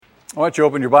I want you to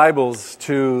open your Bibles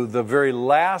to the very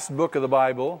last book of the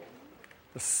Bible,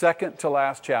 the second to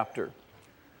last chapter,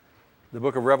 the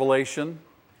book of Revelation,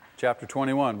 chapter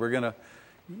 21. We're going to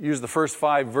use the first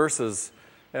 5 verses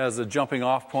as a jumping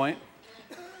off point.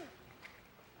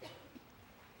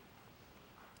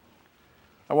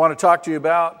 I want to talk to you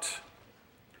about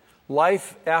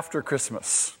life after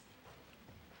Christmas.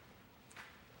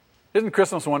 Isn't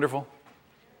Christmas wonderful?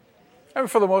 I mean,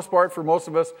 for the most part, for most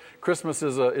of us, Christmas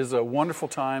is a wonderful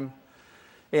time.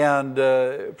 And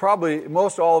probably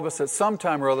most all of us at some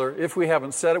time or other, if we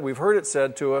haven't said it, we've heard it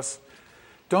said to us,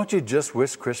 don't you just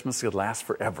wish Christmas could last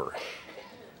forever?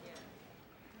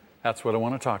 That's what I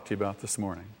want to talk to you about this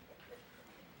morning.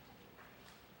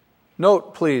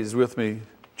 Note, please, with me,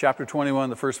 chapter 21,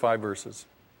 the first 5 verses.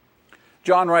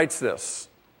 John writes this,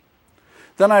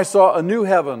 "Then I saw a new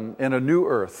heaven and a new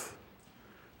earth,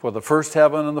 for the first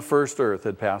heaven and the first earth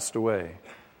had passed away.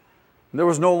 And there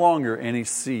was no longer any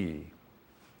sea.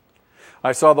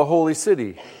 I saw the holy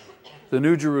city, the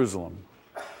new Jerusalem,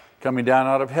 coming down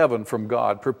out of heaven from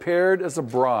God, prepared as a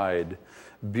bride,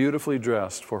 beautifully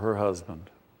dressed for her husband.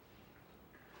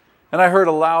 And I heard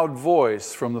a loud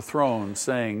voice from the throne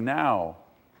saying, 'Now,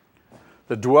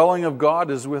 the dwelling of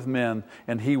God is with men,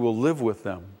 and He will live with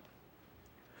them.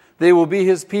 They will be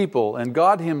His people, and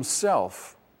God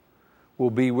Himself will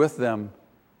be with them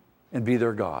and be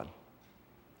their God.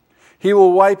 He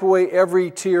will wipe away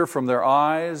every tear from their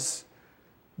eyes.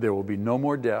 There will be no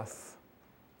more death,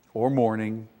 or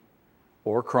mourning,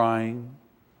 or crying,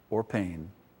 or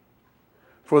pain.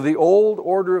 For the old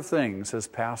order of things has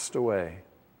passed away.'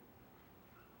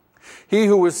 He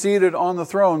who was seated on the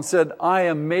throne said, 'I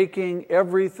am making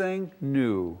everything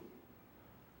new.'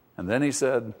 And then He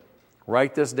said,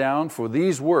 'Write this down, for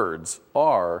these words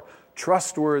are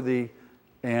trustworthy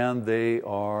and they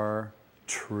are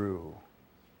true.'"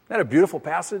 Isn't that a beautiful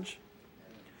passage?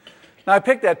 Now, I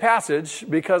picked that passage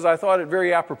because I thought it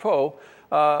very apropos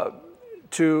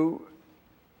to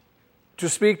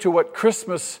speak to what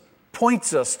Christmas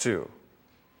points us to.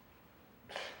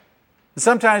 And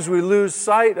sometimes we lose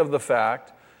sight of the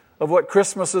fact of what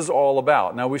Christmas is all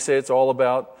about. Now, we say it's all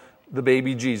about the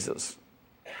baby Jesus.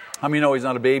 How many know He's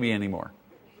not a baby anymore?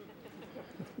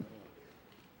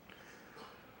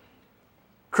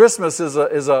 Christmas is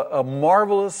a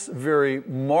marvelous, very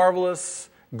marvelous,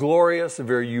 glorious,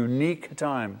 very unique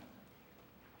time.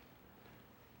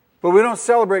 But we don't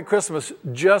celebrate Christmas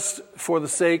just for the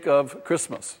sake of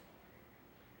Christmas.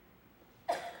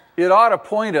 It ought to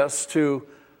point us to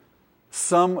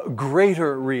some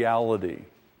greater reality.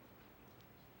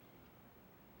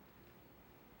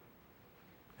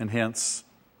 And hence,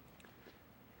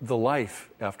 the life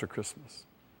after Christmas.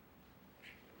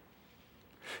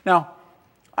 Now,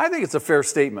 I think it's a fair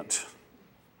statement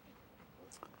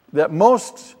that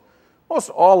most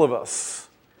all of us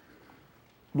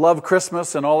love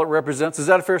Christmas and all it represents. Is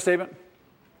that a fair statement?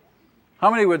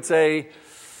 How many would say,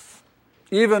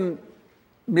 even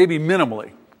maybe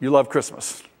minimally, you love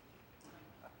Christmas?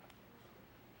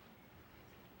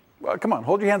 Well, come on,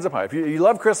 hold your hands up high. If you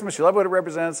love Christmas, you love what it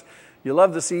represents, you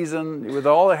love the season with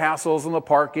all the hassles and the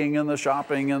parking and the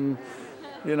shopping and,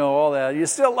 all that, you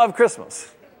still love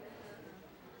Christmas.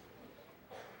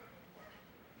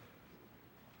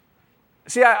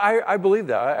 See, I believe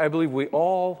that. I believe we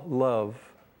all love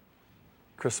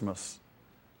Christmas.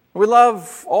 We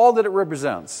love all that it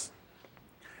represents.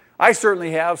 I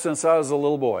certainly have since I was a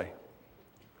little boy.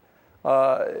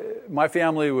 My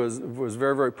family was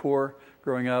very, very poor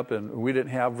growing up, and we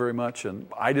didn't have very much, and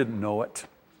I didn't know it.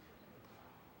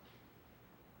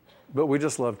 But we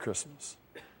just loved Christmas.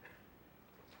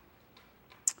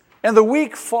 And the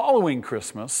week following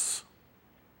Christmas,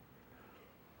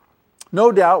 no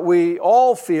doubt we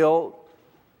all feel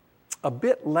a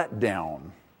bit let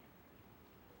down.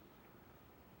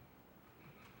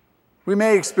 We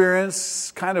may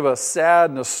experience kind of a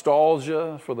sad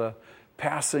nostalgia for the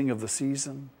passing of the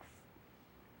season,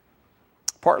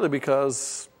 partly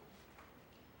because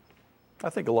I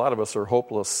think a lot of us are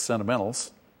hopeless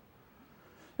sentimentals,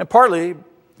 and partly,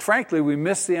 frankly, we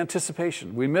miss the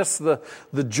anticipation. We miss the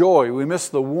joy. We miss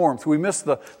the warmth. We miss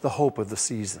the hope of the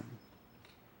season.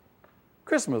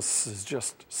 Christmas is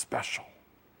just special.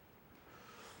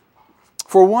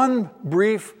 For one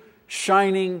brief,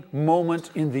 shining moment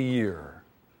in the year,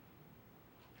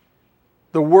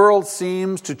 the world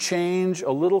seems to change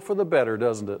a little for the better,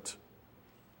 doesn't it?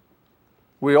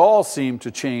 We all seem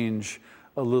to change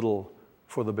a little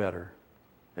for the better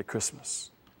at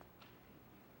Christmas.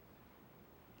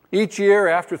 Each year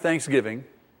after Thanksgiving,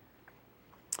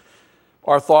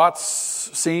 our thoughts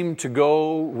seem to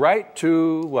go right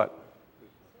to what?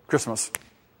 Christmas.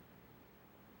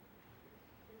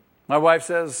 My wife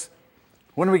says,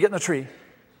 when are we getting the tree?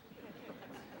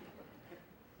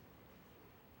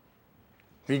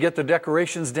 We get the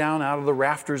decorations down out of the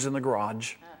rafters in the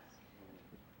garage.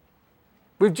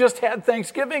 We've just had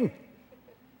Thanksgiving.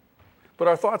 But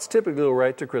our thoughts typically go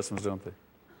right to Christmas, don't they?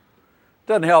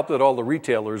 Doesn't help that all the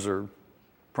retailers are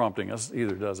prompting us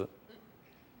either, does it?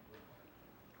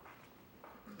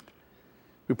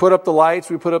 We put up the lights,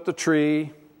 we put up the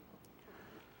tree.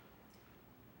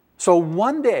 So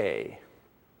one day,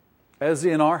 as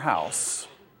in our house,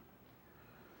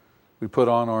 we put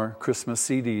on our Christmas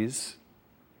CDs,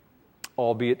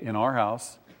 albeit in our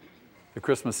house. The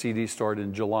Christmas CDs start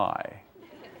in July.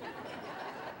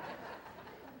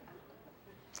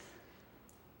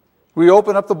 We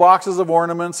open up the boxes of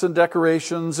ornaments and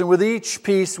decorations, and with each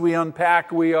piece we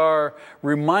unpack, we are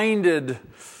reminded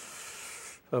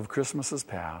of Christmases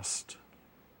past.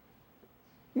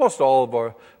 Most all of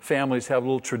our families have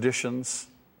little traditions.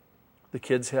 The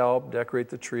kids help decorate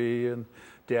the tree, and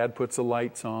Dad puts the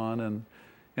lights on, and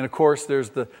of course there's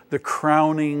the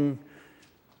crowning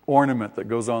ornament that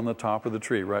goes on the top of the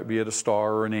tree, right? Be it a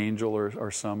star or an angel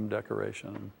or some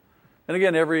decoration. And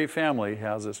again, every family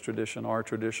has this tradition. Our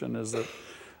tradition is that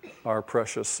our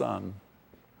precious son,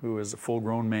 who is a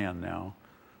full-grown man now,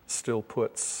 still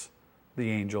puts the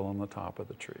angel on the top of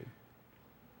the tree.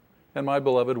 And my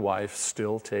beloved wife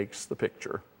still takes the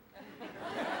picture.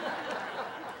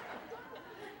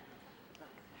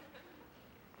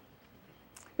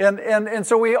 And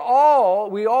so we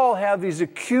all have these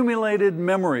accumulated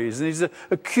memories, and these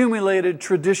accumulated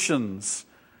traditions.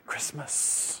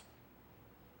 Christmas.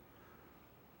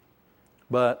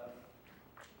 But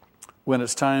when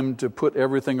it's time to put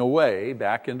everything away,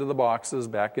 back into the boxes,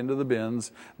 back into the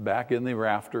bins, back in the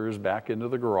rafters, back into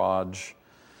the garage,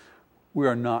 we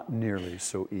are not nearly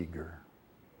so eager.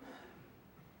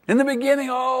 In the beginning,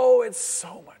 oh, it's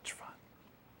so much fun.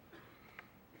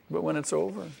 But when it's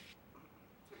over,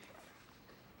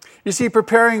 you see,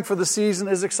 preparing for the season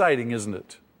is exciting, isn't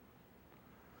it?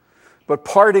 But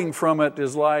parting from it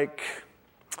is like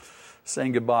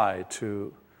saying goodbye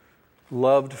to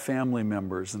loved family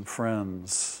members and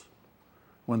friends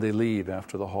when they leave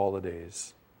after the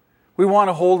holidays. We want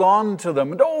to hold on to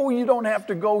them. No, you don't have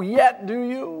to go yet, do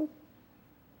you?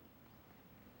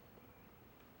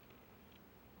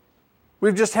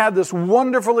 We've just had this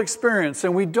wonderful experience,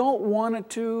 and we don't want it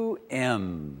to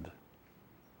end.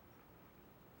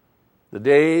 The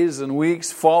days and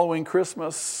weeks following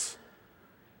Christmas,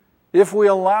 if we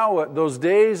allow it, those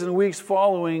days and weeks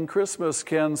following Christmas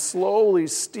can slowly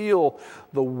steal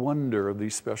the wonder of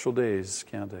these special days,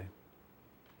 can't they?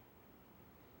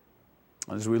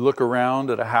 As we look around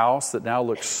at a house that now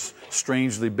looks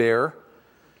strangely bare,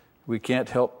 we can't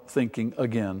help thinking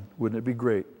again, wouldn't it be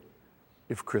great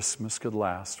if Christmas could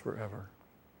last forever?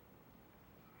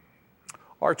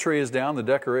 Our tree is down, the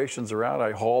decorations are out.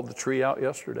 I hauled the tree out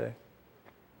yesterday.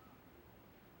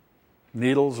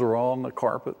 Needles are all on the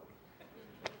carpet.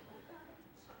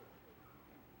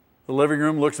 The living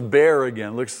room looks bare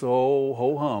again, looks so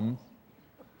ho-hum.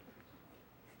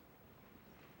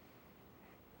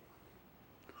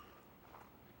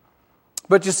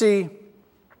 But you see,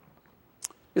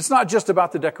 it's not just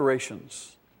about the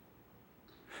decorations.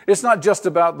 It's not just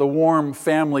about the warm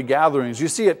family gatherings. You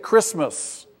see, at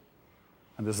Christmas,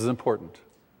 and this is important,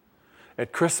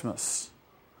 at Christmas,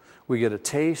 we get a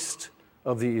taste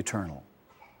of the eternal.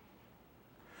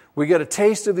 We get a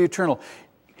taste of the eternal.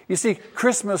 You see,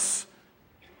 Christmas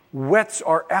whets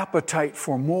our appetite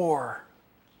for more.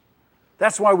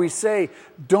 That's why we say,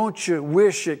 don't you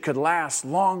wish it could last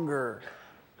longer?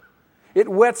 It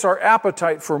whets our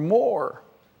appetite for more.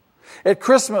 At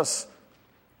Christmas,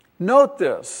 note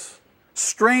this,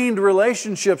 strained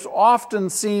relationships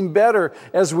often seem better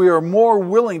as we are more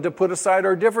willing to put aside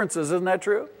our differences. Isn't that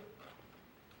true?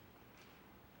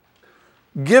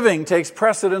 Giving takes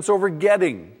precedence over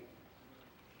getting.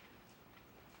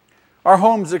 Our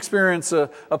homes experience a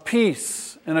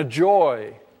peace and a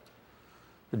joy,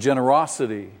 a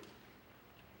generosity,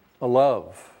 a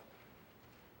love,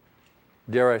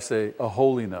 dare I say, a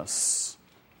holiness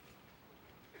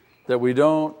that we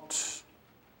don't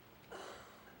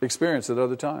experience at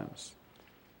other times.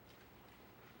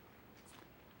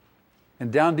 And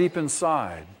down deep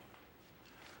inside,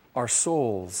 our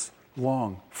souls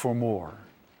long for more.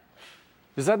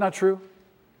 Is that not true?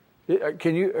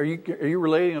 Are you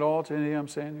relating at all to anything I'm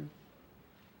saying here?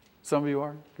 Some of you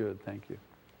are? Good, thank you.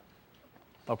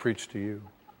 I'll preach to you.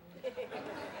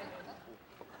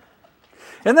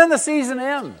 And then the season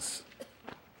ends.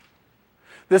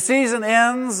 The season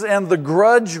ends, and the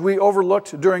grudge we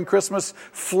overlooked during Christmas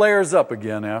flares up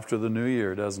again after the new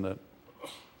year, doesn't it?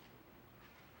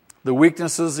 the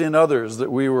weaknesses in others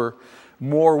that we were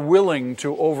more willing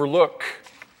to overlook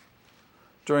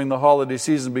during the holiday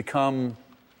season become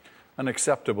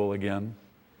unacceptable again.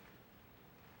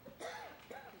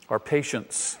 Our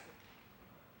patience,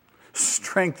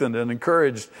 strengthened and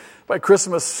encouraged by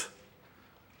Christmas,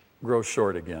 grows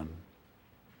short again.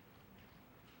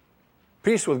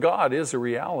 Peace with God is a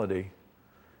reality.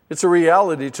 It's a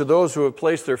reality to those who have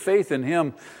placed their faith in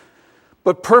Him.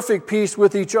 But perfect peace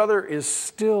with each other is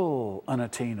still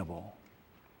unattainable.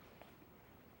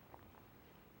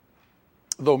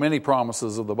 Though many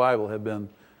promises of the Bible have been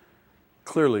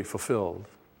clearly fulfilled.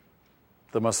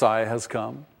 The Messiah has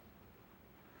come.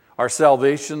 Our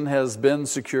salvation has been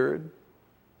secured.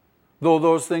 Though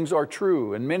those things are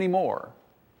true, and many more,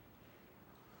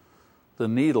 the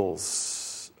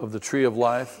needles of the tree of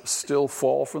life still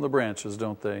fall from the branches,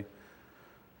 don't they?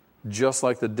 Just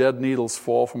like the dead needles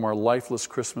fall from our lifeless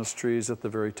Christmas trees at the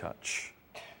very touch.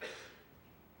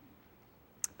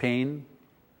 Pain,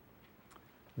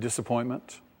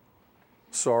 disappointment,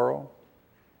 sorrow,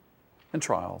 and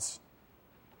trials,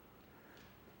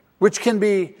 which can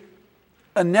be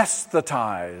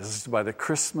anesthetized by the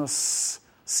Christmas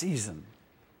season.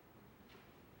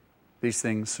 These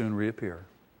things soon reappear.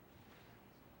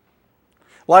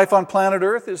 Life on planet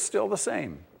Earth is still the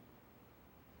same.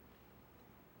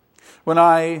 When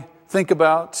I think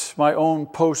about my own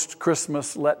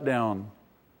post-Christmas letdown,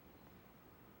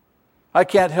 I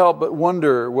can't help but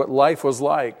wonder what life was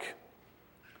like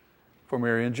for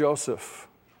Mary and Joseph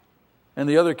and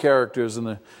the other characters in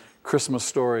the Christmas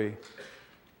story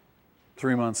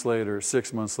 3 months later,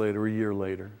 6 months later, a year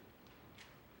later.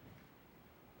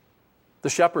 The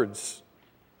shepherds.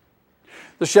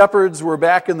 The shepherds were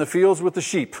back in the fields with the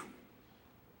sheep.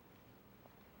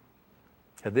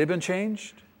 Had they been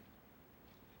changed?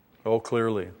 Oh,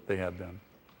 clearly they had been.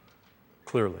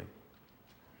 Clearly.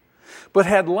 But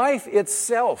had life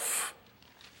itself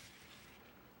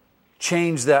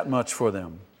changed that much for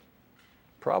them?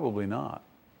 Probably not.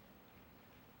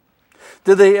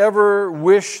 Did they ever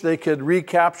wish they could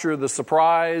recapture the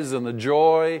surprise and the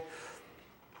joy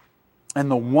and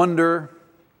the wonder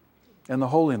and the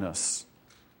holiness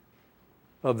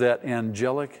of that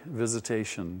angelic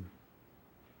visitation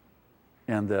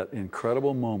and that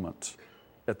incredible moment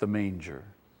at the manger?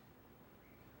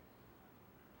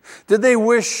 Did they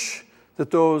wish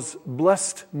that those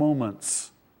blessed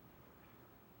moments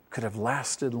could have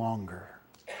lasted longer?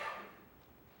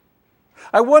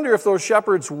 I wonder if those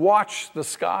shepherds watched the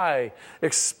sky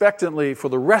expectantly for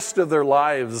the rest of their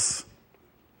lives.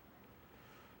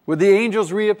 Would the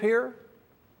angels reappear?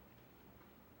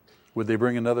 Would they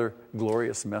bring another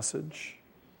glorious message?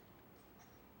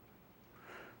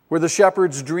 Were the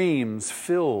shepherds' dreams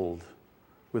filled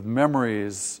with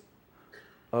memories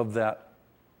of that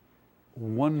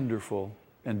wonderful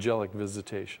angelic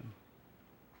visitation?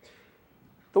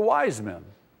 The wise men.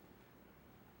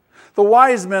 The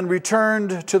wise men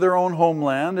returned to their own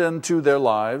homeland and to their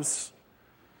lives.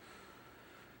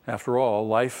 After all,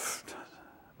 life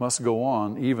must go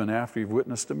on even after you've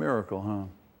witnessed a miracle, huh?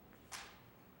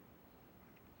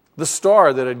 The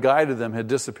star that had guided them had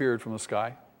disappeared from the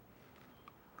sky.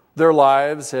 Their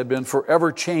lives had been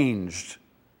forever changed,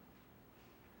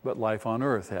 but life on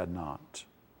earth had not.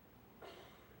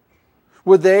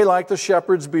 Would they, like the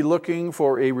shepherds, be looking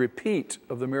for a repeat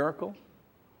of the miracle?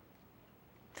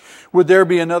 Would there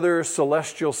be another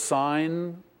celestial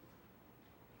sign?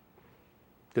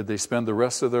 Did they spend the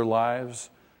rest of their lives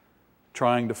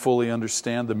trying to fully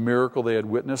understand the miracle they had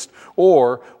witnessed?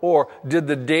 Or did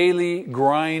the daily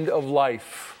grind of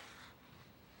life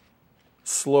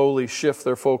slowly shift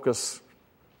their focus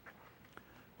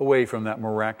away from that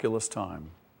miraculous time?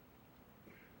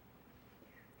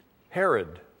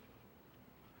 Herod,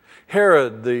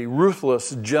 the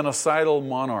ruthless, genocidal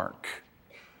monarch.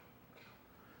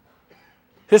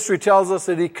 History tells us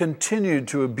that he continued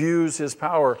to abuse his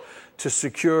power to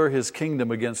secure his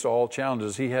kingdom against all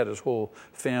challenges. He had his whole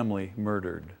family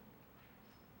murdered.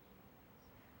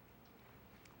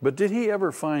 But did he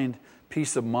ever find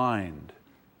peace of mind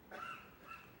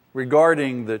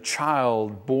regarding the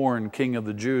child born King of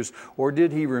the Jews, or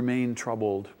did he remain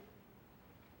troubled?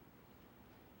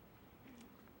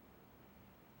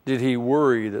 Did he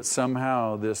worry that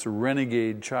somehow this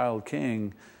renegade child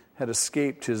king had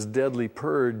escaped his deadly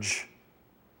purge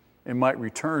and might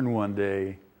return one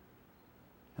day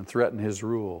and threaten his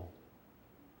rule?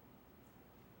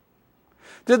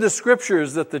 Did the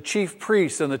scriptures that the chief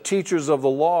priests and the teachers of the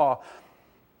law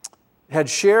had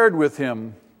shared with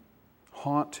him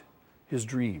haunt his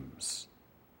dreams?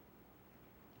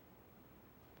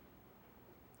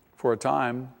 For a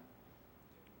time,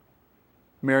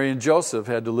 Mary and Joseph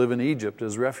had to live in Egypt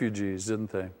as refugees,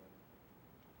 didn't they?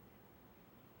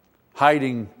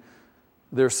 Hiding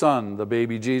their son, the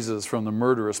baby Jesus, from the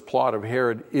murderous plot of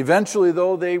Herod. Eventually,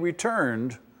 though, they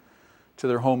returned to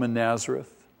their home in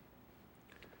Nazareth.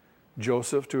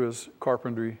 Joseph to his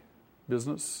carpentry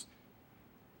business.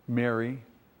 Mary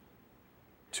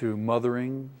to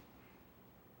mothering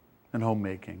and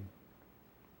homemaking.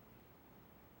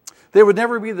 They would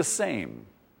never be the same.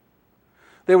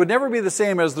 They would never be the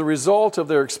same as the result of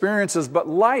their experiences, but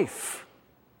life,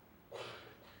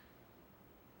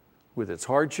 with its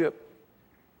hardship,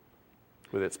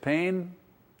 with its pain,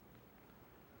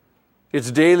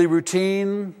 its daily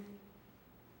routine,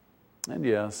 and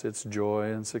yes, its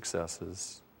joy and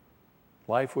successes.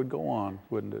 Life would go on,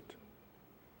 wouldn't it?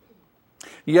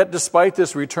 Yet despite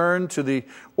this return to the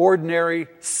ordinary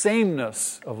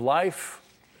sameness of life,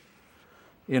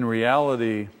 in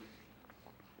reality,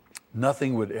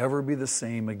 nothing would ever be the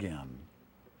same again.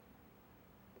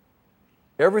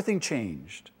 Everything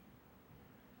changed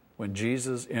when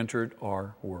Jesus entered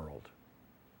our world.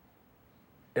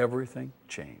 Everything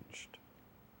changed.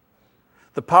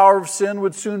 The power of sin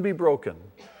would soon be broken,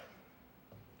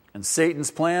 and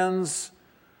Satan's plans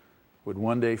would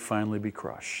one day finally be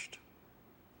crushed.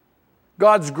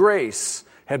 God's grace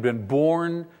had been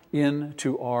born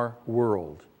into our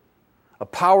world, a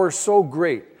power so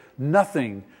great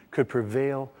nothing could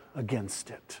prevail against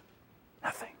it.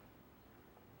 Nothing.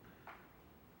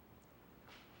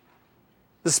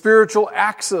 The spiritual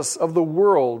axis of the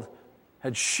world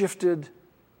had shifted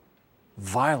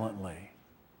violently.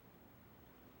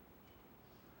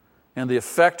 And the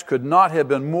effect could not have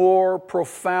been more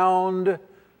profound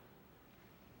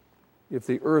if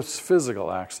the earth's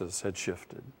physical axis had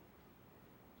shifted.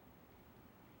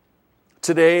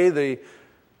 Today, the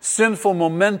sinful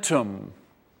momentum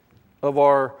of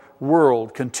our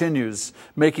world continues,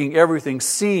 making everything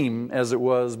seem as it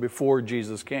was before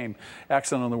Jesus came.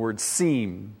 Accent on the word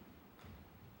seem.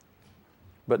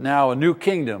 But now a new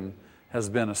kingdom has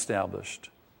been established.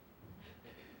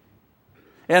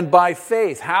 And by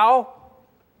faith. How?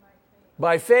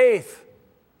 By faith.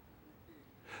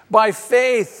 By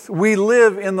faith, we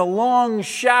live in the long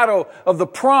shadow of the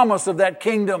promise of that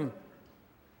kingdom.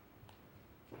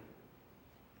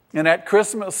 And at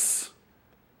Christmas,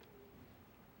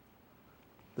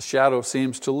 the shadow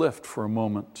seems to lift for a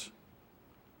moment,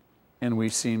 and we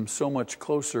seem so much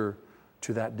closer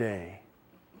to that day.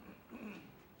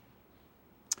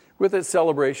 With its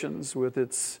celebrations, with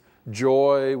its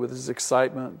joy, with its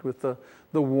excitement, with the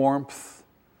warmth,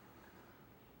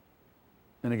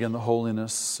 and again, the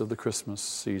holiness of the Christmas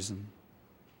season.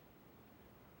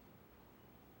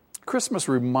 Christmas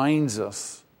reminds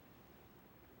us.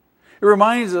 It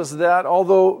reminds us that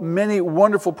although many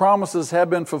wonderful promises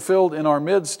have been fulfilled in our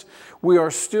midst, we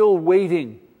are still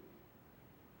waiting.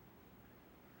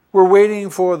 We're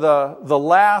waiting for the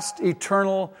last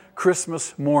eternal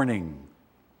Christmas morning,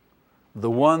 the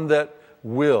one that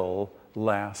will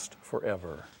last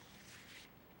forever.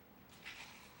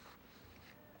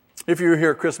 If you were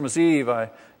here Christmas Eve,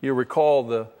 you recall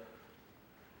the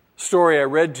story I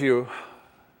read to you.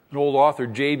 An old author,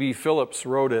 J.B. Phillips,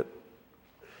 wrote it.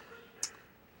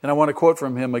 And I want to quote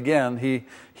from him again.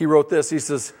 He wrote this. He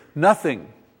says,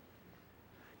 "Nothing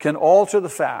can alter the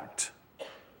fact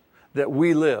that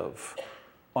we live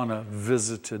on a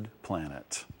visited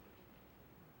planet."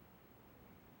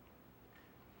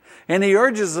 And he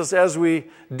urges us as we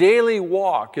daily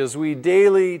walk, as we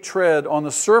daily tread on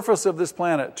the surface of this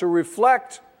planet, to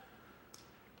reflect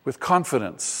with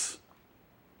confidence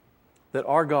that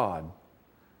our God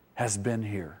has been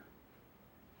here,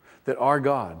 that our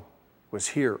God was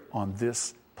here on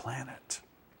this planet.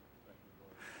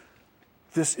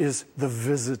 This is the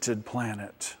visited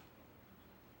planet.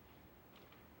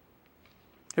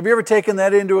 Have you ever taken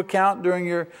that into account during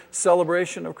your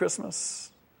celebration of Christmas?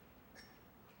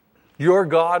 Your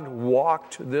God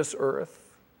walked this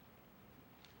earth.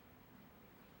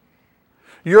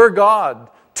 Your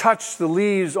God touched the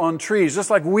leaves on trees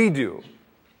just like we do.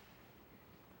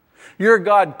 Your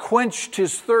God quenched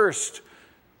his thirst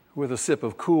with a sip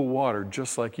of cool water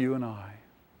just like you and I.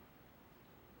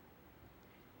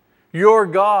 Your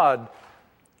God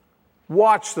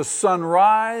watched the sun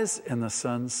rise and the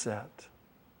sun set.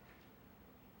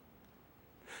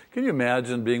 Can you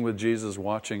imagine being with Jesus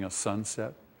watching a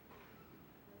sunset?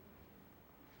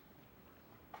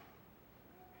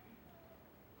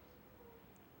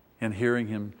 And hearing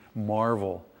him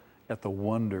marvel at the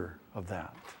wonder of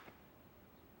that.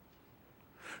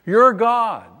 Your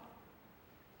God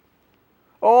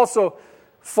also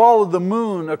followed the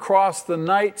moon across the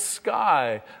night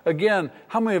sky. Again,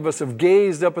 how many of us have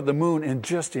gazed up at the moon and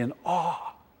just in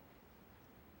awe?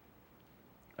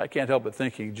 I can't help but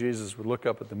thinking Jesus would look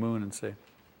up at the moon and say,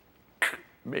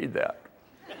 made that.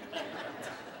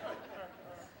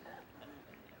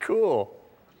 Cool.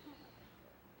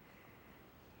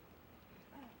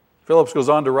 Phillips goes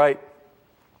on to write,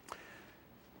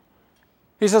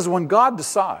 he says, when God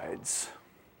decides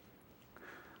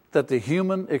that the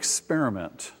human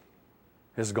experiment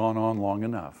has gone on long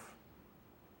enough,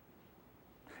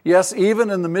 yes, even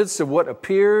in the midst of what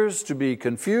appears to be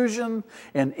confusion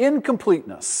and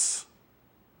incompleteness,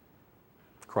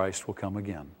 Christ will come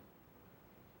again.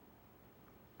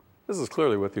 This is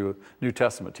clearly what the New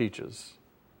Testament teaches.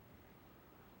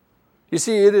 You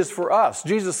see, it is for us.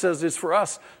 Jesus says it's for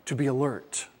us to be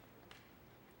alert.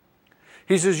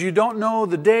 He says, you don't know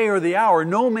the day or the hour.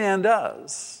 No man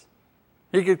does.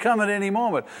 He could come at any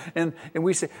moment. And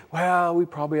we say, well, we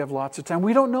probably have lots of time.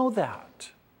 We don't know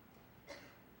that.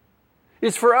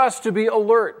 It's for us to be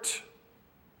alert.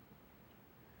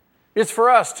 It's for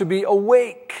us to be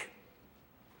awake.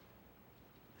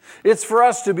 It's for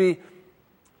us to be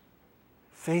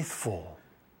faithful.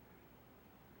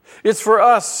 It's for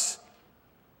us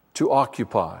to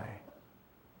occupy,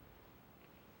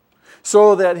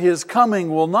 so that his coming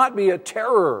will not be a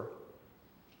terror,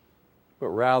 but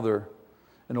rather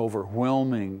an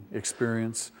overwhelming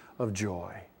experience of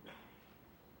joy.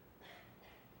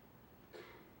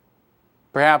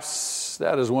 Perhaps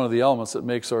that is one of the elements that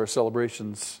makes our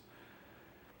celebrations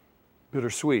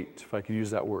bittersweet, if I can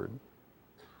use that word.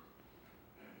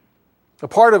 A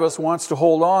part of us wants to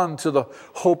hold on to the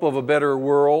hope of a better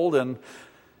world, and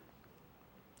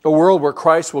a world where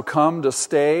Christ will come to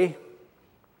stay,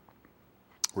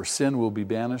 where sin will be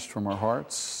banished from our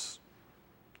hearts,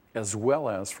 as well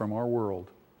as from our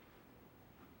world.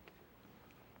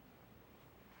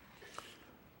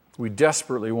 We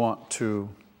desperately want to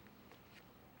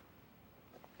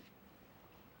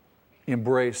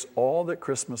embrace all that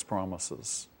Christmas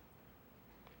promises,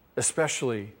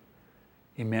 especially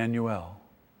Emmanuel,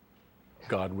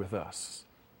 God with us.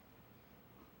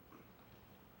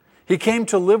 He came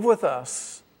to live with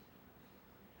us,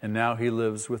 and now he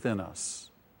lives within us.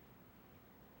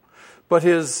 But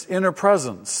his inner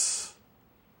presence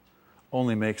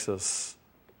only makes us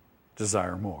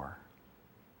desire more.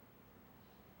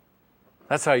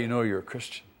 That's how you know you're a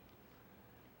Christian.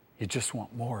 You just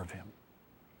want more of him.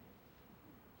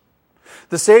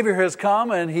 The Savior has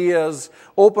come, and he has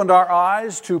opened our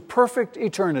eyes to perfect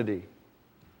eternity.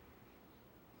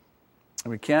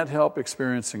 And we can't help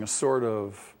experiencing a sort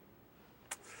of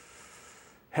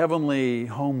heavenly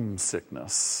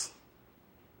homesickness.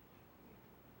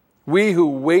 We who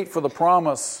wait for the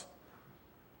promise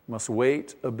must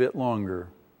wait a bit longer,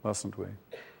 mustn't we?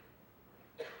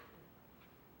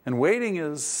 And waiting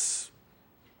is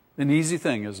an easy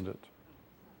thing, isn't it?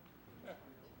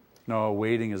 No,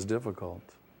 waiting is difficult.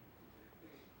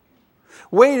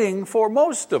 Waiting, for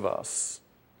most of us,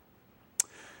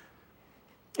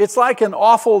 it's like an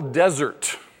awful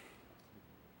desert.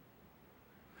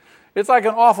 It's like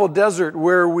an awful desert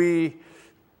where we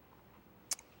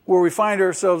find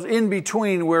ourselves in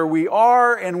between where we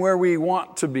are and where we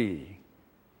want to be.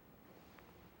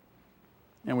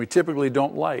 And we typically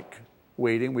don't like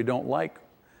waiting. We don't like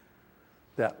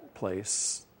that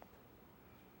place.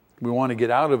 We want to get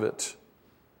out of it,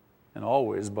 and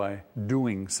always by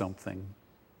doing something.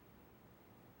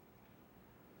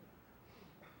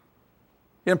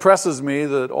 It impresses me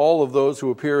that all of those who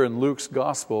appear in Luke's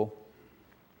gospel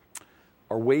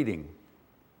are waiting.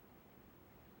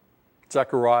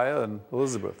 Zechariah and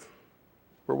Elizabeth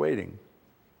were waiting.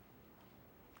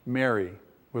 Mary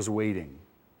was waiting.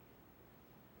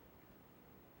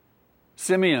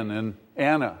 Simeon and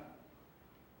Anna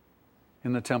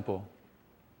in the temple,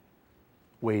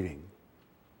 waiting.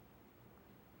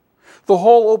 The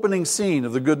whole opening scene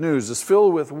of the good news is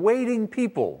filled with waiting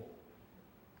people.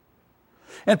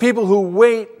 And people who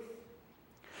wait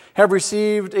have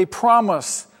received a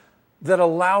promise that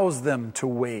allows them to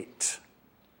wait.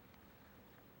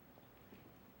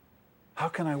 How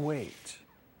can I wait?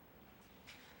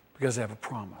 Because I have a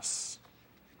promise.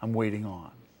 I'm waiting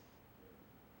on.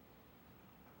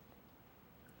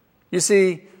 You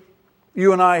see,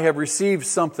 you and I have received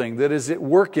something that is at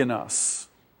work in us.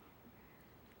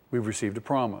 We've received a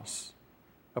promise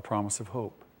of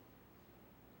hope.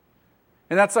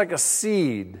 And that's like a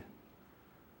seed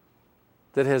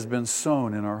that has been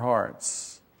sown in our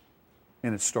hearts,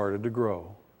 and it started to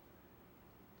grow.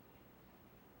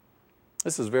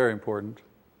 This is very important.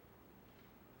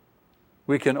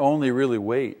 We can only really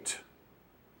wait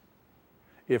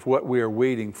if what we are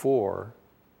waiting for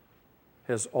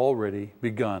has already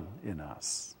begun in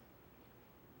us.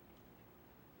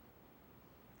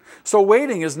 So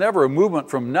waiting is never a movement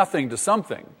from nothing to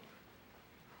something.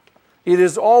 It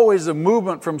is always a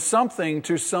movement from something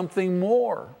to something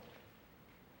more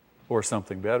or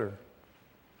something better.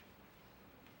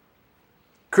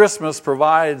 Christmas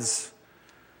provides,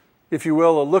 if you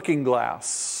will, a looking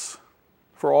glass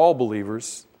for all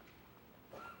believers.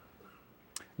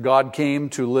 God came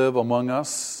to live among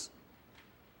us,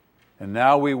 and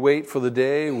now we wait for the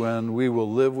day when we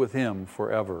will live with Him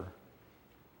forever.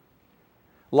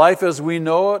 Life as we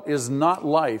know it is not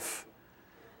life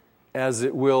as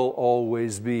it will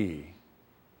always be.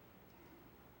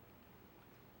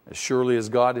 As surely as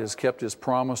God has kept His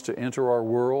promise to enter our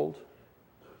world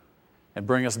and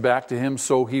bring us back to Him,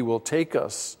 so He will take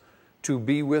us to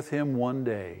be with Him one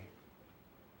day.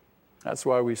 That's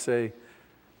why we say,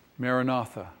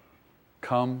 Maranatha,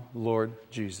 come, Lord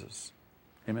Jesus.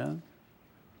 Amen?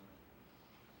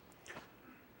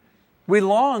 We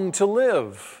long to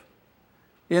live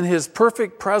in His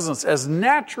perfect presence as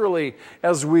naturally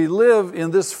as we live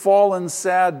in this fallen,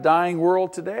 sad, dying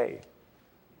world today.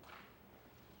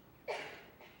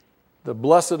 The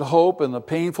blessed hope and the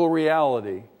painful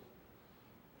reality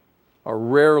are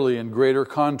rarely in greater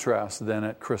contrast than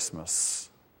at Christmas.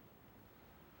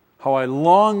 How I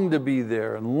long to be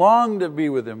there and long to be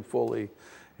with Him fully,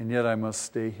 and yet I must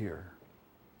stay here.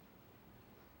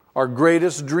 Our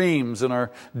greatest dreams and our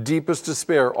deepest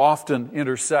despair often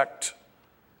intersect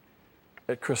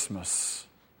at Christmas,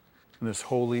 in this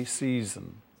holy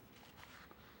season.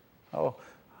 How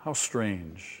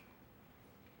strange.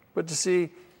 But to see,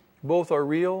 both are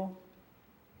real,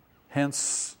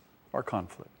 hence our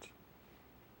conflict.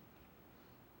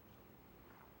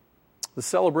 The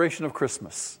celebration of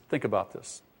Christmas. Think about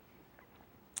this.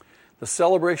 The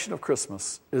celebration of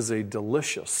Christmas is a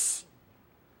delicious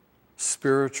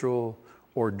spiritual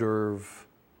hors d'oeuvre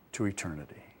to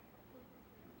eternity.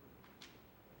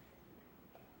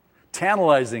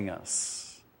 Tantalizing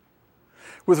us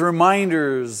with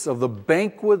reminders of the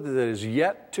banquet that is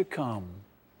yet to come.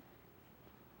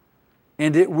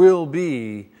 And it will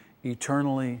be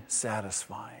eternally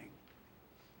satisfying.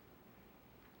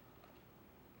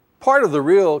 Part of the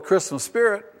real Christmas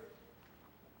spirit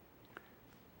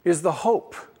is the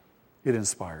hope it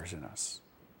inspires in us.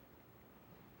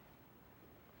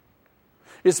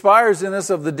 It inspires in us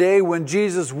of the day when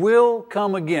Jesus will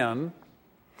come again,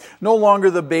 no longer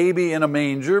the baby in a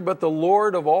manger, but the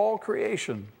Lord of all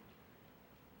creation.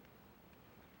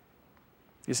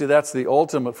 You see, that's the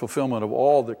ultimate fulfillment of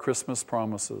all that Christmas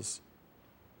promises.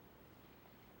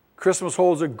 Christmas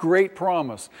holds a great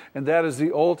promise, and that is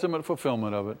the ultimate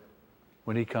fulfillment of it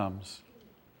when He comes.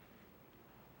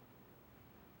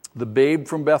 The babe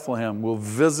from Bethlehem will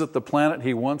visit the planet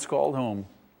He once called home,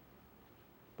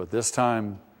 but this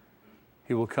time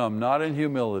He will come not in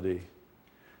humility,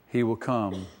 He will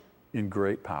come in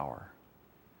great power.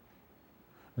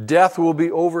 Death will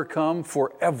be overcome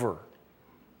forever.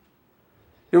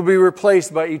 It will be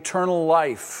replaced by eternal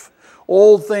life.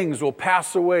 Old things will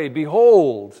pass away.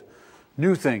 Behold,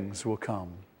 new things will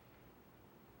come.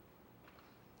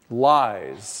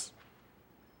 Lies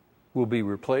will be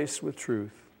replaced with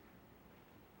truth.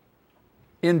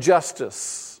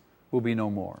 Injustice will be no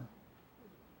more.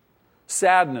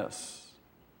 Sadness,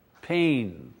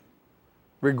 pain,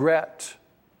 regret,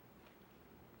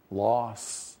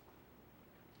 loss,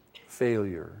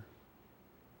 failure,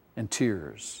 and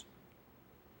tears.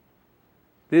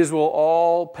 These will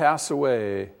all pass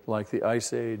away like the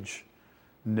ice age,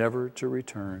 never to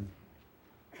return.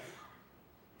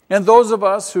 And those of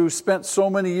us who spent so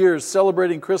many years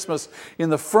celebrating Christmas in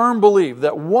the firm belief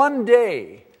that one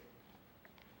day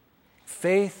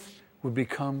faith would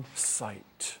become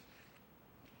sight,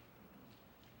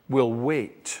 will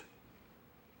wait,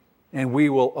 and we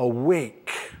will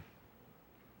awake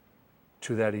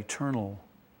to that eternal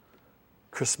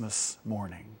Christmas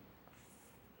morning.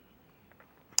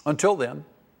 Until then,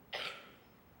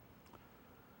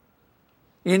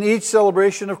 in each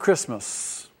celebration of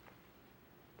Christmas,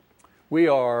 we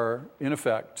are, in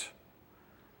effect,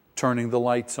 turning the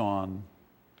lights on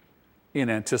in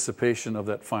anticipation of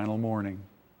that final morning.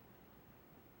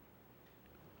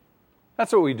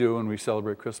 That's what we do when we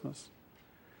celebrate Christmas.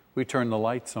 We turn the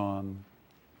lights on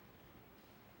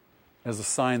as a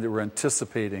sign that we're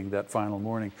anticipating that final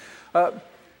morning. I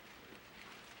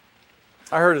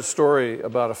heard a story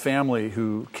about a family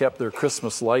who kept their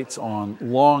Christmas lights on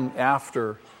long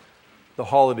after the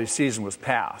holiday season was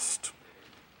past.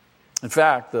 In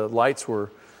fact, the lights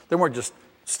they weren't just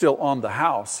still on the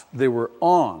house, they were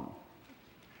on,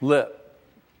 lit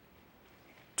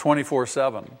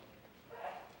 24/7,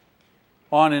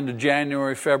 on into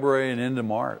January, February, and into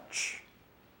March.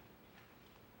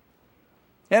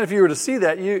 And if you were to see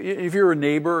that, if you're a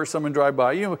neighbor or someone drive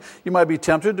by, you might be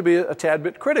tempted to be a tad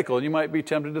bit critical. You might be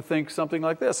tempted to think something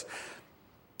like this: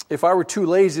 if I were too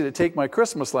lazy to take my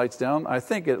Christmas lights down, I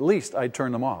think at least I'd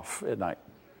turn them off at night.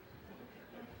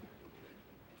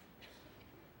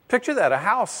 Picture that, a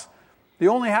house, the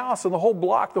only house in the whole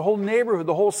block, the whole neighborhood,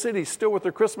 the whole city, still with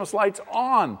their Christmas lights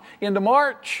on into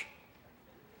March.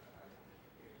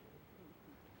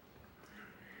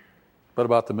 But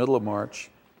about the middle of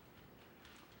March,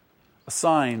 a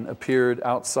sign appeared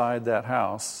outside that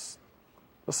house,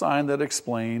 a sign that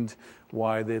explained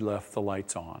why they left the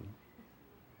lights on.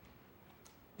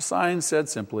 The sign said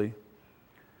simply,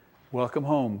 "Welcome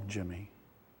home, Jimmy."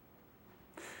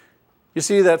 You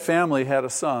see, that family had a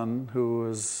son who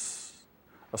was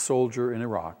a soldier in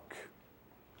Iraq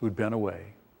who'd been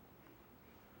away.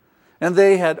 And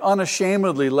they had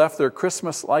unashamedly left their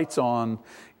Christmas lights on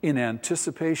in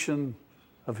anticipation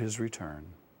of his return.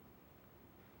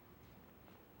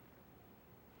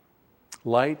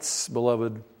 Lights,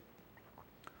 beloved,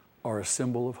 are a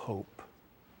symbol of hope.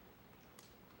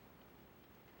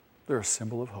 They're a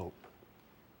symbol of hope.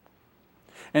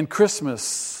 And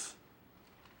Christmas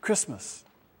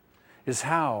is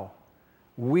how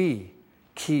we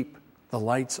keep the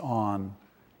lights on,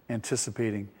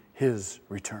 anticipating his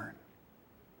return.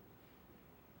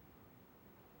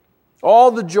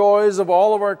 All the joys of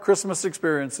all of our Christmas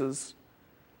experiences,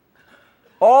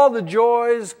 all the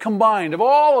joys combined of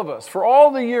all of us for all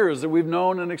the years that we've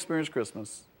known and experienced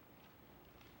Christmas,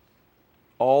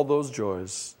 all those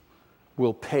joys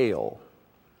will pale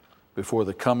before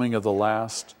the coming of the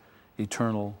last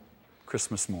eternal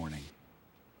Christmas morning.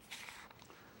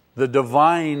 The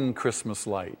divine Christmas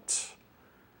light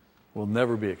will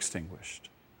never be extinguished.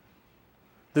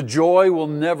 The joy will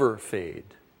never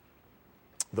fade.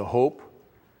 The hope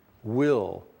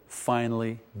will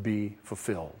finally be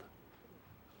fulfilled.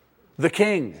 The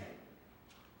King,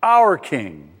 our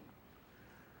King,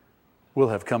 will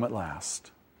have come at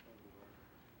last.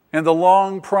 And the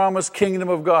long-promised kingdom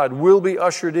of God will be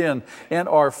ushered in, and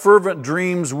our fervent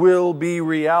dreams will be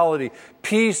reality.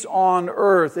 Peace on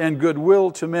earth and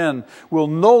goodwill to men will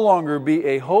no longer be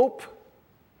a hope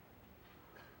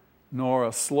nor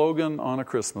a slogan on a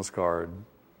Christmas card.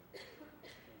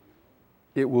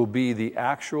 It will be the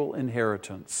actual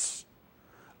inheritance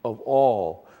of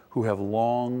all who have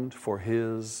longed for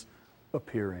his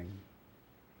appearing.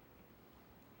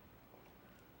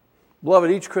 Beloved,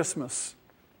 each Christmas,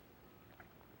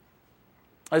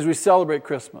 as we celebrate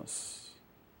Christmas,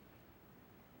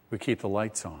 we keep the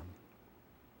lights on.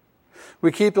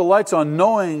 We keep the lights on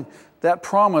knowing that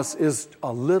promise is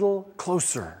a little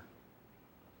closer.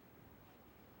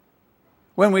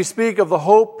 When we speak of the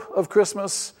hope of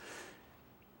Christmas,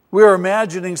 we are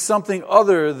imagining something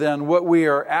other than what we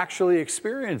are actually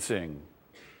experiencing.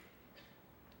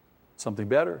 Something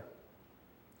better,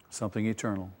 something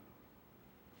eternal.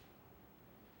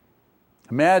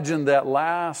 Imagine that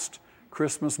last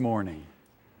Christmas morning.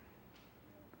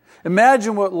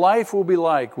 Imagine what life will be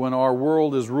like when our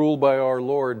world is ruled by our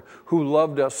Lord, who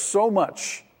loved us so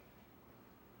much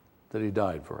that he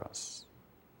died for us.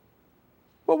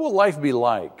 What will life be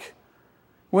like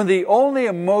when the only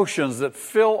emotions that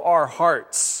fill our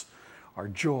hearts are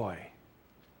joy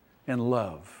and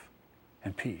love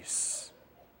and peace?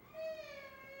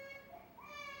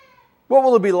 What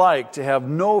will it be like to have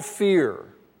no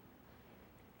fear,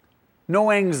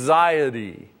 no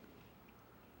anxiety,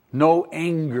 no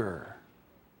anger,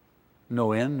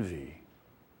 no envy,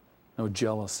 no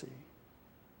jealousy,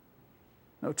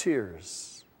 no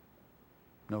tears,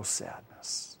 no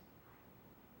sadness?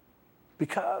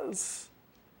 Because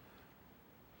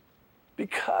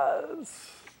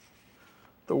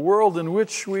the world in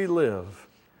which we live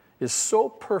is so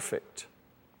perfect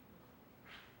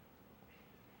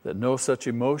that no such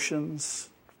emotions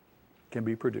can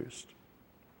be produced.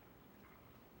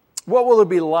 What will it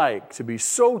be like to be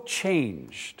so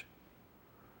changed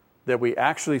that we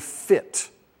actually fit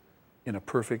in a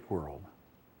perfect world?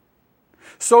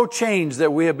 So changed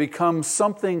that we have become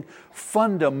something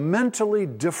fundamentally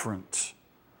different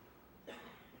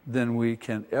than we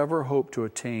can ever hope to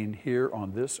attain here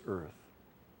on this earth.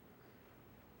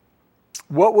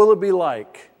 What will it be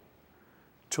like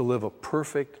to live a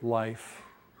perfect life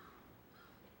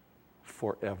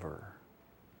forever?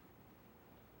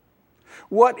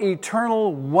 What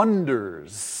eternal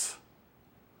wonders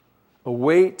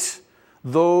await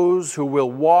those who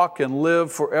will walk and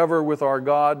live forever with our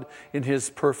God in his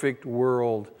perfect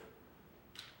world?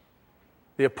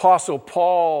 The Apostle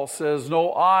Paul says,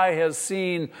 no eye has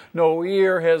seen, no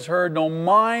ear has heard, no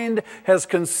mind has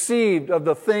conceived of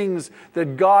the things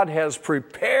that God has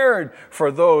prepared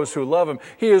for those who love Him.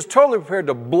 He is totally prepared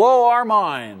to blow our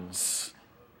minds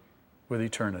with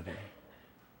eternity.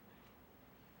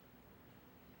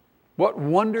 What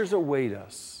wonders await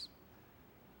us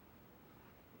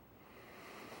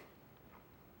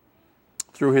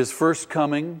through His first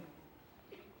coming,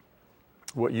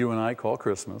 what you and I call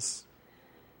Christmas.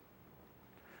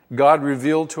 God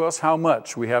revealed to us how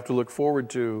much we have to look forward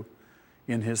to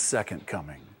in His second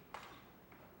coming.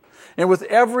 And with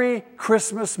every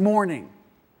Christmas morning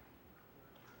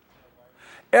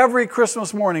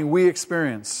we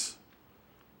experience,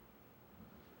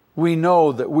 we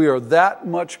know that we are that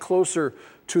much closer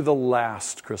to the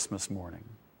last Christmas morning.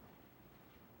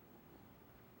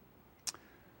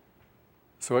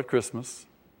 So at Christmas,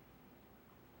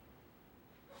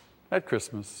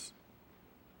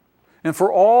 and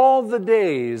for all the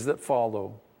days that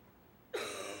follow,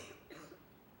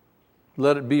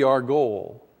 let it be our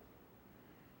goal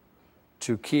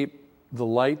to keep the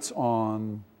lights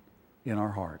on in our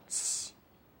hearts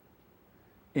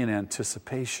in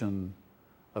anticipation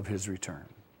of His return.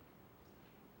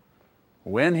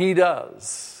 When He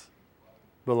does,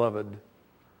 beloved,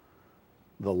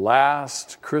 the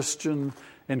last Christian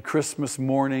and Christmas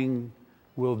morning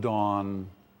will dawn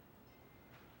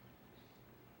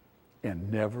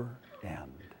and never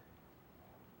end.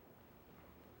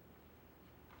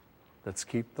 Let's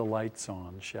keep the lights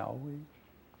on, shall we?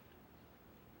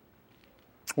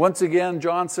 Once again,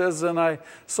 John says, and I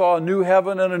saw a new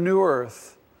heaven and a new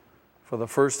earth, for the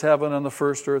first heaven and the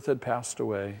first earth had passed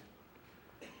away.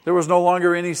 There was no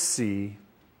longer any sea.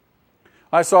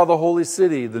 I saw the holy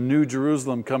city, the new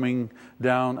Jerusalem, coming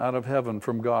down out of heaven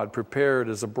from God, prepared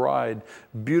as a bride,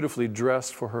 beautifully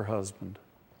dressed for her husband.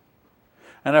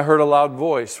 And I heard a loud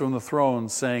voice from the throne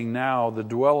saying, now the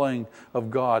dwelling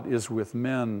of God is with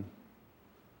men,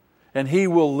 and He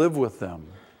will live with them.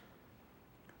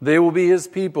 They will be His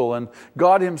people, and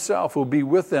God Himself will be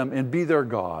with them and be their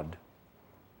God.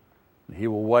 And He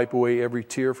will wipe away every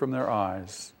tear from their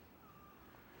eyes.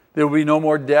 There will be no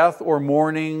more death or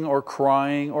mourning or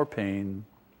crying or pain,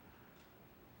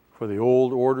 for the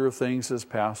old order of things has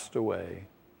passed away.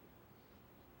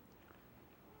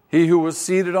 He who was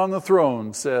seated on the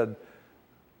throne said,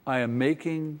 I am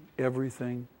making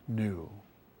everything new.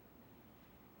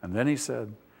 And then He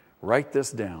said, write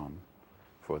this down,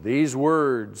 for these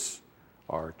words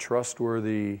are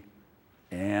trustworthy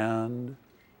and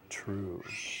true.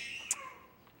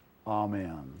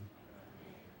 Amen.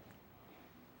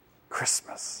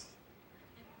 Christmas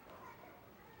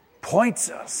points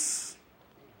us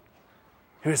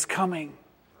to His coming.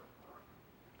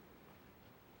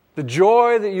 The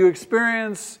joy that you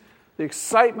experience, the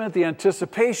excitement, the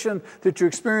anticipation that you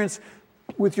experience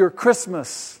with your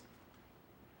Christmas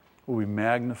will be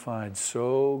magnified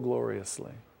so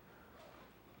gloriously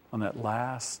on that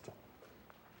last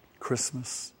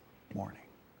Christmas morning.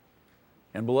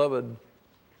 And beloved,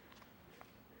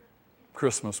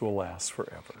 Christmas will last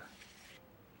forever.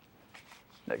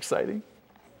 Isn't that exciting?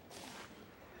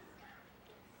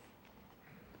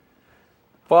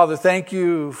 Father, thank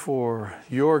You for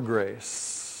Your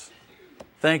grace.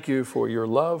 Thank You for Your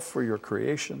love for Your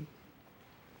creation.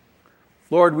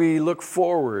 Lord, we look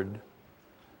forward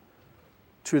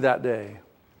to that day.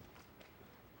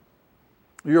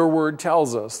 Your word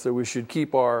tells us that we should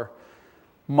keep our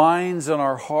minds and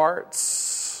our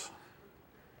hearts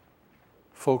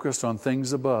focused on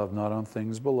things above, not on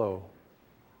things below.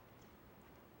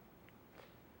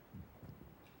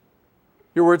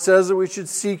 Your word says that we should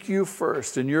seek You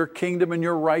first and Your kingdom and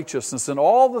Your righteousness, and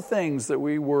all the things that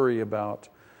we worry about,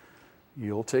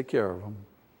 You'll take care of them.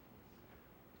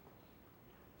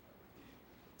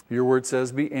 Your word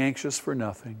says, be anxious for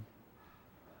nothing,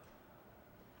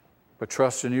 but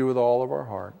trust in You with all of our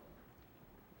heart.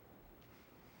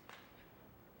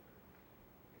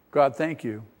 God, thank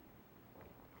You.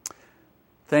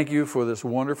 Thank You for this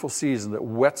wonderful season that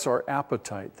whets our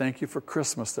appetite. Thank You for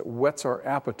Christmas that whets our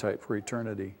appetite for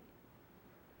eternity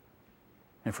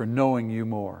and for knowing You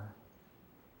more.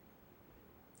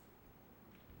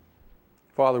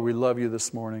 Father, we love You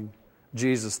this morning.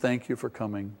 Jesus, thank You for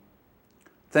coming.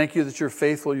 Thank You that You're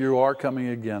faithful. You are coming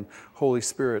again. Holy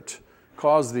Spirit,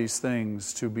 cause these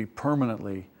things to be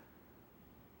permanently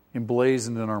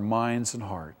emblazoned in our minds and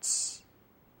hearts.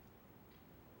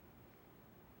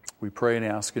 We pray and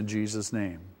ask in Jesus'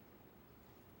 name.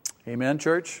 Amen,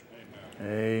 church?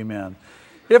 Amen. Amen.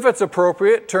 If it's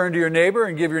appropriate, turn to your neighbor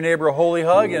and give your neighbor a holy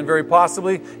hug and very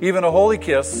possibly even a holy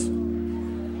kiss.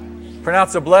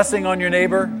 Pronounce a blessing on your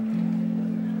neighbor.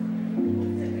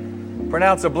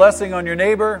 Pronounce a blessing on your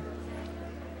neighbor.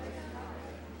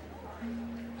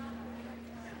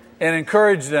 And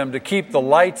encourage them to keep the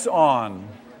lights on.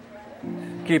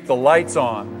 Keep the lights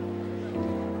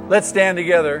on. Let's stand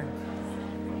together.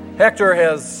 Hector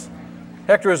has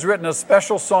written a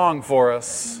special song for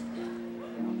us.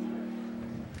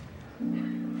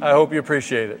 I hope you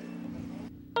appreciate it.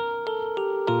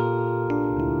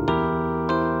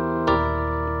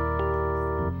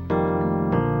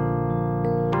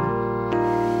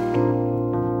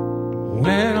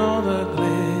 When all the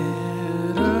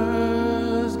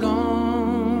glitter's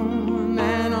gone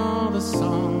and all the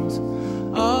songs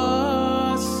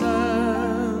are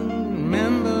sung,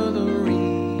 remember the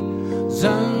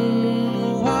reason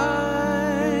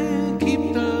why.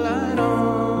 Keep the light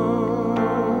on.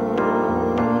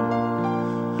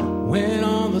 When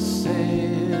all the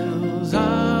sails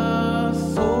are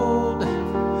sold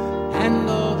and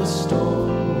all the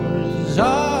stores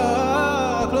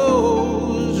are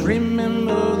closed,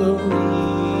 remember the reason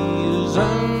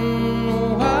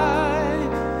why.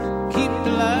 Keep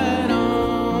the light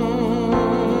on.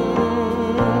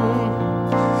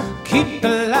 Keep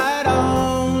the light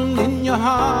on in your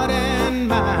heart and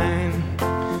mind.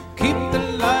 Keep the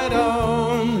light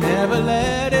on, never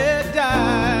let it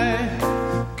die.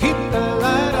 Keep the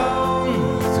light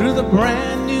on through the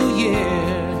brand new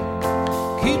year.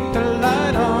 Keep the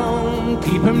light on,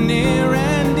 keep him near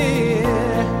and dear.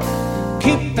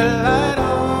 Keep the light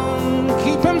on,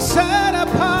 keep him set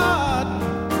apart.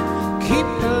 Keep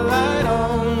the light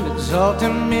on, exalt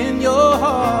him in your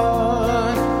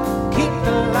heart. Keep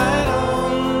the light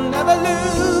on, never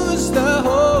lose the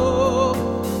hope.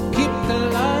 Keep the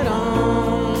light on.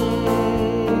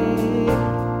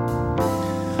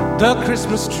 The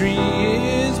Christmas tree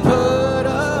is put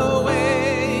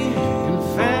away and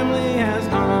family has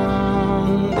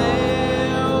gone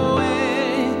their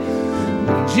way.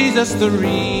 Jesus the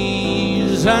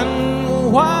reason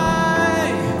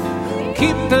why.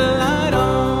 Keep the light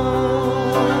on.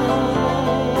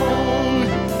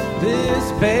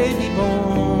 This baby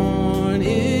born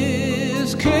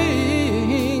is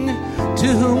King, to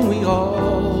whom we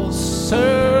all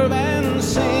serve and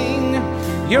sing.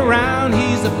 Year round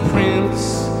he's the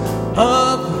Prince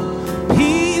of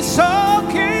Peace. So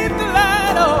keep the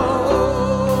light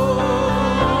on.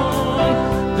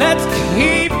 Let's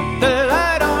keep the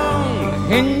light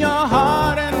on in your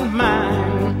heart and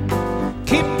mind.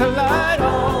 Keep the light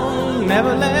on,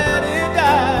 never let it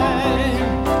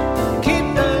die.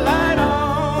 Keep the light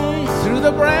on through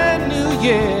the brand new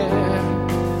year.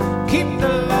 Keep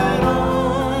the light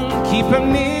on, keep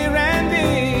him near and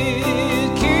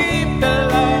dear. Keep the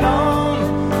light on,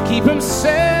 keep him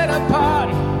set apart.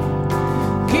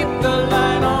 Keep the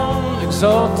light on,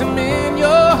 exalt him in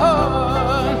your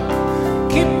heart.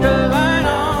 Keep the light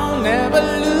on, never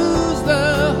lose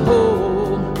the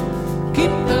hope.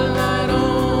 Keep the light on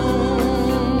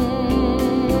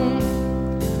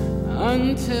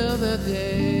until the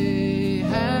day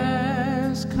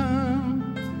has come,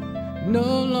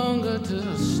 no longer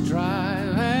to strive